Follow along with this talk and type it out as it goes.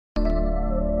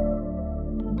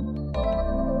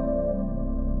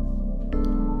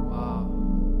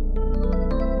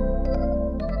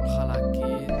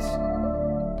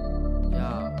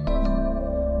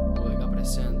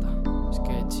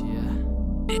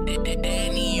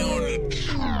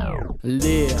El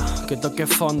día que toque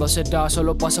fondo será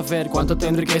solo para saber cuánto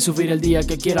tendré que subir el día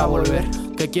que quiera volver,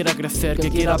 que quiera crecer,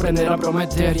 que quiera aprender a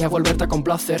prometer y a volverte a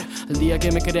complacer. El día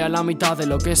que me crea la mitad de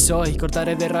lo que soy,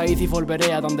 cortaré de raíz y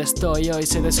volveré a donde estoy hoy.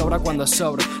 Sé de sobra cuando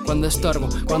sobro, cuando estorbo,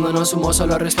 cuando no sumo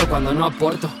solo resto, cuando no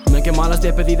aporto. Me quemo a las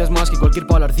despedidas más que cualquier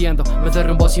palo ardiendo. Me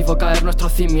derrumbo si hizo caer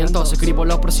nuestros cimientos. Escribo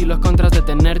los pros y los contras de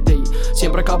tenerte y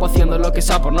siempre acabo haciendo lo que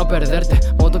sea por no perderte.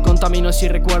 Moto contamino si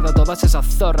recuerdo a todas esas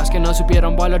zorras que no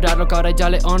supieron valorar lo que ahora ya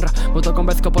le honra. Voto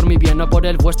convenzco por mi bien, no por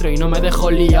el vuestro, y no me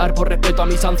dejo liar por respeto a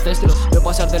mis ancestros. Veo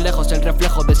pasar de lejos el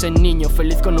reflejo de ese niño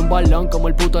feliz con un balón como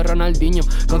el puto Ronaldinho.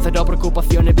 Con cero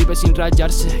preocupaciones vive sin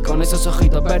rayarse, con esos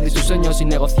ojitos verdes y sus sueños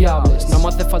innegociables. No me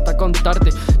hace falta contarte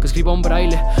que escribo un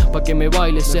braille pa' que me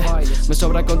bailes, Me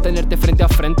sobra contenerte frente a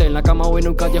frente, en la cama o en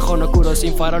un callejón oscuro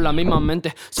sin faro la misma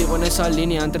mente. Sigo en esa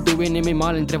línea entre tu bien y mi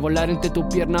mal, entre volar entre tus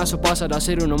piernas o pasar a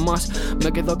ser uno más.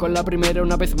 Me quedo con la primera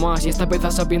una vez más, y esta vez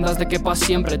a sabiendas de que pa'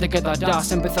 siempre te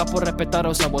quedarás. Empezad por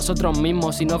respetaros a vosotros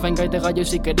mismos y no vengáis de gallo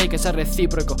si queréis que sea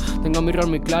recíproco. Tengo mi rol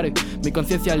muy claro y mi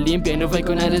conciencia limpia, y no voy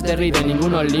con eres de rey de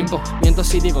ningún Olimpo. Miento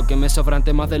si digo que me sobran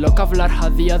temas de lo que hablar a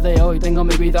día de hoy. Tengo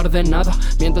mi vida ordenada.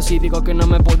 Miento si digo que no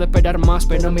me puedo esperar más,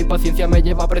 pero mi paciencia me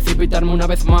lleva a precipitarme una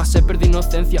vez más. He perdido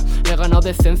inocencia, he ganado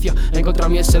decencia, he encontrado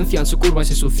mi esencia en su curva y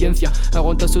en su ciencia.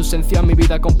 Aguanto su esencia, mi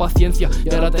vida con paciencia,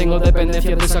 y ahora tengo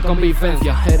dependencia de esa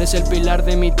convivencia. Eres el pilar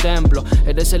de mi templo,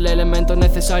 eres el elemento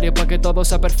necesario para que todo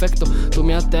sea perfecto. Tú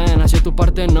mi Atenas, yo tu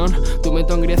Partenón, tú mi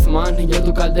Don Griezmann y yo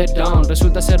tu Calderón.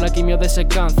 Resulta ser la quimio de ese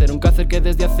cáncer, un cáncer que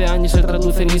desde hace años se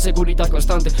traduce en inseguridad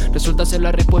constante. Resulta ser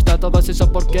la respuesta a todos esos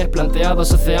porqués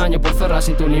planteados hace años por zorras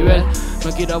sin tu nivel.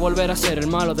 No quiero volver a ser el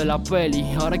malo de la peli,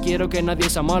 ahora quiero que nadie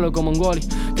sea malo como un goli.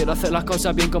 Quiero hacer las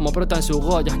cosas bien como Prota en su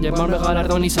Goya, llevarme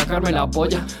galardón y sacarme la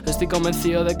polla. Estoy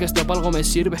convencido de que esto para algo me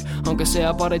sirve, aunque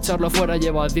sea para echarlo fuera y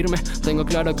evadirme. Tengo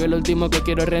claro que lo último que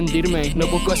quiero es rendirme, y no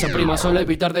busco esa prima, solo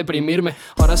evitar deprimirme.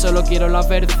 Ahora solo quiero la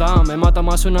verdad, me mata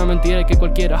más una mentira que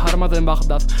cualquier armado en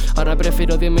Bagdad. Ahora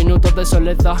prefiero 10 minutos de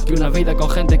soledad que una vida con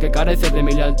gente que carece de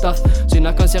mi lealtad. Si no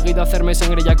has conseguido hacerme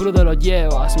sangre ya crudo lo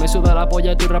llevas, me suda la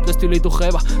polla tu rap de estilo y tu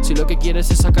jeva. Si lo que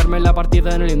quieres es sacarme la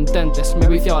partida no lo intentes, me he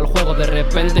viciado al juego de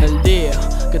repente. El día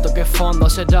que toque fondo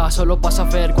será solo para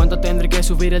saber cuánto tendré que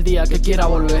subir el día que quiera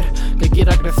volver, que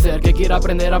quiera crecer, que quiera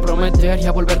aprender a prometer y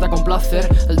a volverte a complacer.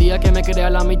 El día que me crea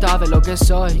la mitad de lo que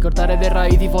soy, cortaré de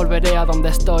raíz y volveré a donde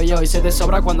estoy hoy. Sé de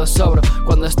sobra cuando sobro,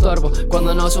 cuando estorbo,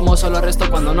 cuando no sumo solo resto,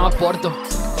 cuando no aporto.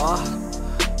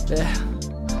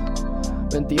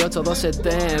 28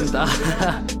 270.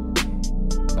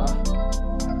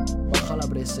 Baja la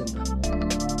presenta.